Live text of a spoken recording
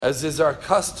As is our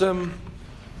custom,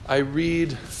 I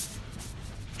read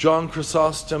John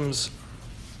Chrysostom's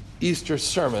Easter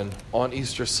sermon on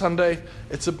Easter Sunday.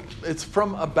 It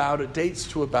dates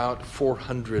to about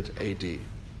 400 AD.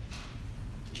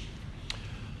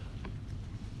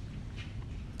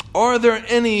 Are there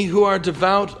any who are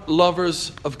devout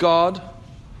lovers of God?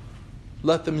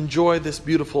 Let them enjoy this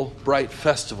beautiful, bright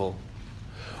festival.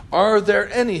 Are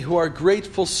there any who are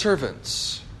grateful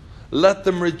servants? Let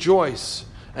them rejoice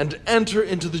and enter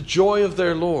into the joy of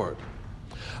their Lord.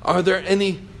 Are there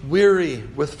any weary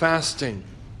with fasting?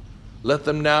 Let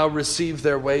them now receive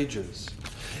their wages.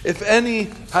 If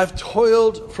any have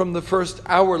toiled from the first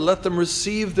hour, let them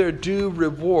receive their due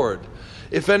reward.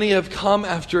 If any have come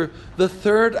after the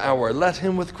third hour, let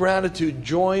him with gratitude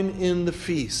join in the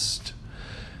feast.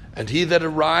 And he that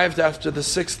arrived after the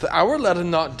sixth hour, let him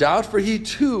not doubt, for he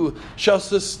too shall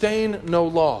sustain no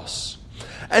loss.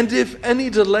 And if any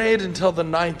delayed until the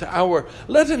ninth hour,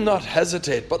 let him not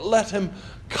hesitate, but let him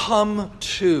come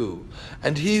too.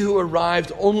 And he who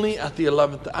arrived only at the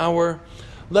 11th hour,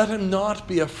 let him not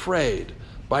be afraid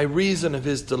by reason of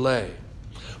his delay.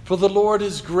 For the Lord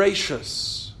is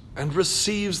gracious and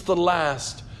receives the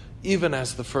last even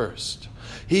as the first.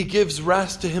 He gives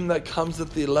rest to him that comes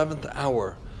at the 11th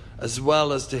hour, as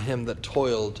well as to him that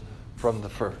toiled from the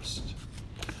first.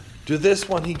 To this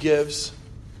one he gives,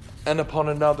 and upon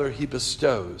another he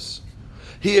bestows.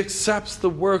 He accepts the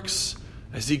works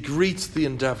as he greets the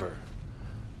endeavor.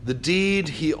 The deed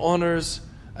he honors,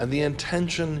 and the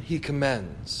intention he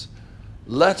commends.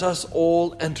 Let us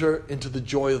all enter into the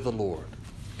joy of the Lord.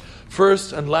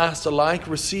 First and last alike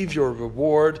receive your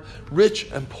reward. Rich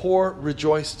and poor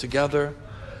rejoice together.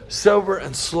 Sober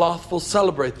and slothful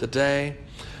celebrate the day.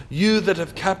 You that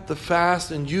have kept the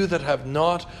fast and you that have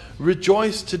not,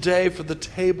 rejoice today, for the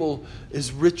table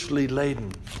is richly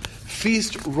laden.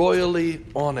 Feast royally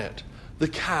on it. The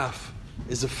calf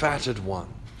is a fatted one.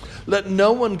 Let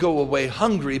no one go away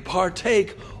hungry.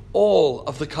 Partake all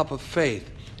of the cup of faith.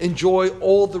 Enjoy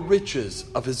all the riches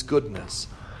of his goodness.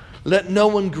 Let no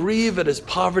one grieve at his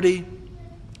poverty,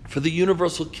 for the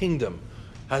universal kingdom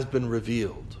has been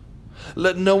revealed.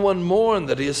 Let no one mourn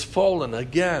that he has fallen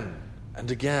again and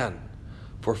again,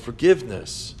 for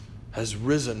forgiveness has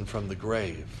risen from the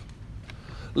grave.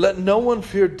 Let no one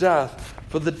fear death,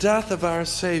 for the death of our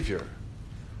Savior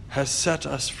has set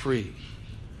us free.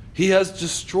 He has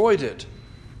destroyed it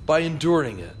by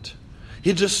enduring it.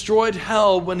 He destroyed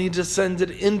hell when he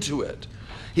descended into it.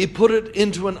 He put it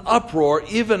into an uproar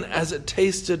even as it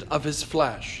tasted of his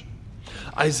flesh.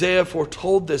 Isaiah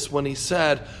foretold this when he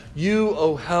said, You,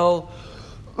 O hell,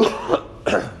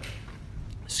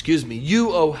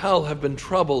 you, O hell, have been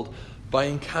troubled by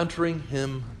encountering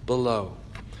him below.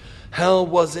 Hell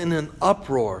was in an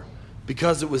uproar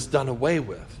because it was done away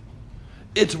with.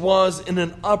 It was in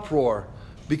an uproar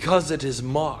because it is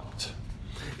mocked.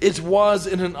 It was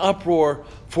in an uproar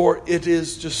for it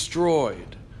is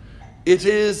destroyed. It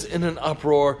is in an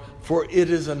uproar for it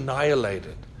is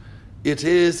annihilated. It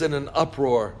is in an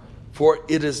uproar for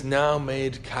it is now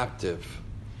made captive.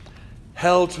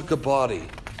 Hell took a body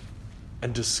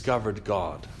and discovered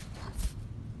God.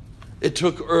 It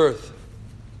took earth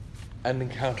and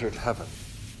encountered heaven.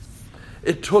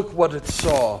 It took what it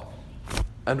saw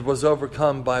and was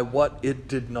overcome by what it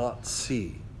did not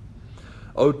see.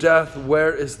 O death,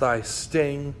 where is thy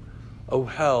sting? O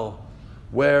hell,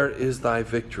 where is thy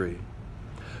victory?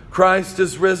 Christ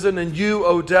is risen, and you,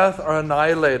 O death, are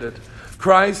annihilated.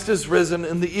 Christ is risen,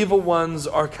 and the evil ones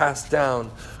are cast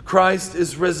down. Christ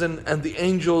is risen, and the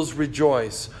angels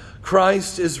rejoice.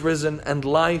 Christ is risen, and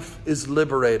life is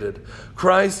liberated.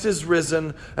 Christ is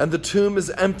risen, and the tomb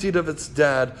is emptied of its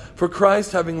dead. For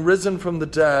Christ, having risen from the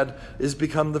dead, is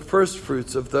become the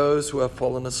firstfruits of those who have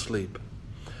fallen asleep.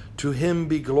 To him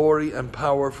be glory and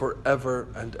power forever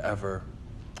and ever.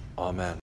 Amen.